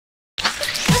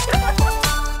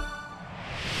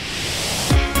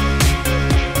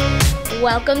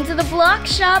Welcome to the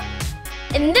BloxShop.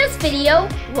 In this video,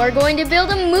 we're going to build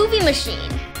a movie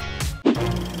machine.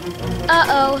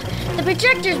 Uh-oh, the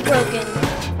projector's broken.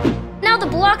 Now the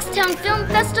Bloxtown Film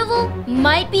Festival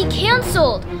might be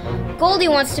canceled. Goldie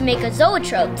wants to make a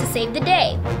zoetrope to save the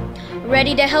day.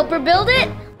 Ready to help her build it?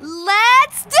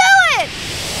 Let's do it!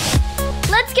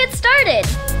 Let's get started.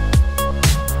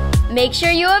 Make sure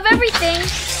you have everything.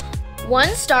 1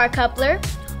 star coupler,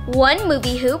 1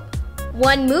 movie hoop,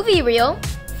 1 movie reel,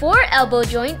 4 elbow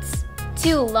joints,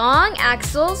 2 long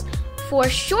axles, 4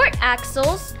 short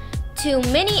axles, 2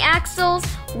 mini axles,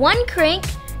 1 crank,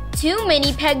 2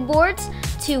 mini pegboards,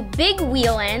 2 big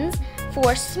wheel ends,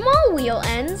 4 small wheel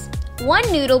ends,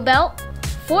 1 noodle belt,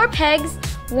 4 pegs,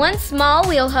 1 small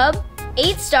wheel hub,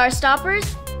 8 star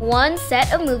stoppers, 1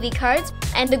 set of movie cards,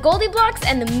 and the Goldie Blox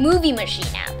and the Movie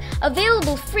Machine app,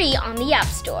 available free on the App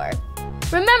Store.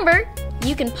 Remember,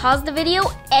 you can pause the video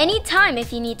anytime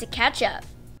if you need to catch up.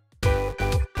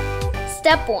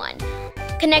 Step 1.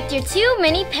 Connect your 2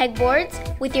 mini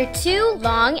pegboards with your 2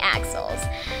 long axles.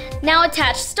 Now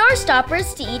attach star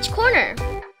stoppers to each corner.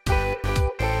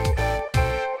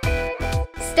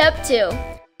 Step 2.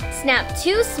 Snap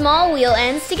 2 small wheel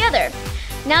ends together.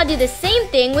 Now do the same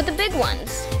thing with the big ones.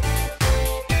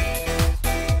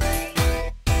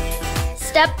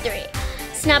 Step 3.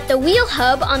 Snap the wheel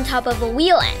hub on top of a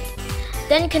wheel end.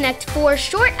 Then connect 4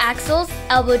 short axles,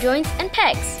 elbow joints, and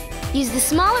pegs. Use the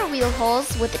smaller wheel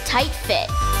holes with a tight fit.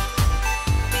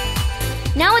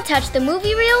 Now attach the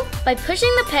movie reel by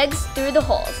pushing the pegs through the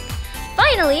holes.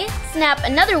 Finally, snap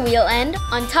another wheel end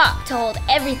on top to hold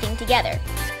everything together.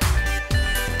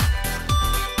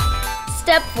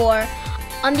 Step 4.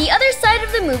 On the other side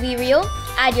of the movie reel,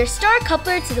 add your star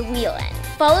coupler to the wheel end,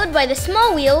 followed by the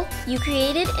small wheel you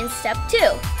created in Step 2.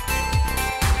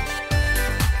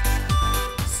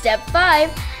 Step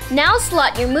 5. Now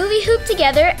slot your movie hoop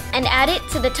together and add it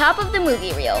to the top of the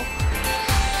movie reel.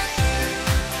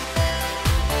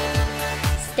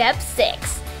 Step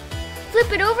 6.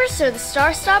 Flip it over so the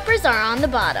star stoppers are on the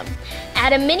bottom.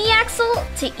 Add a mini axle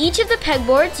to each of the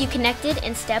pegboards you connected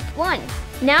in Step 1.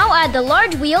 Now add the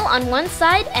large wheel on one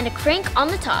side and a crank on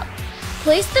the top.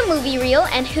 Place the movie reel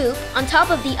and hoop on top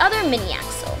of the other mini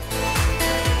axle.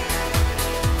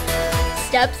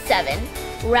 Step 7.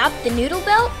 Wrap the noodle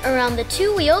belt around the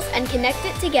 2 wheels and connect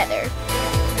it together.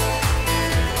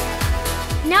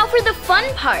 Now for the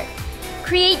fun part.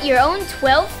 Create your own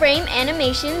 12-frame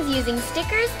animations using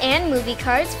stickers and movie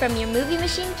cards from your Movie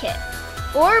Machine kit,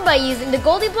 or by using the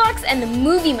Goldie Blox and the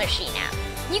Movie Machine app.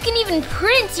 You can even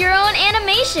print your own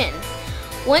animations.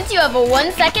 Once you have a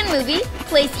 1-second movie,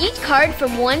 place each card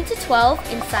from 1 to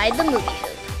 12 inside the movie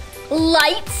hoop.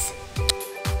 Lights,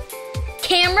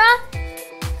 camera,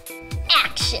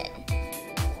 action.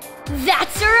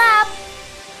 That's a wrap.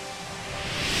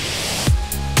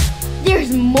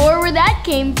 There's more where that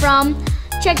came from.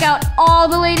 Check out all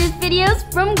the latest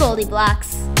videos from Goldie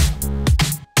Blox.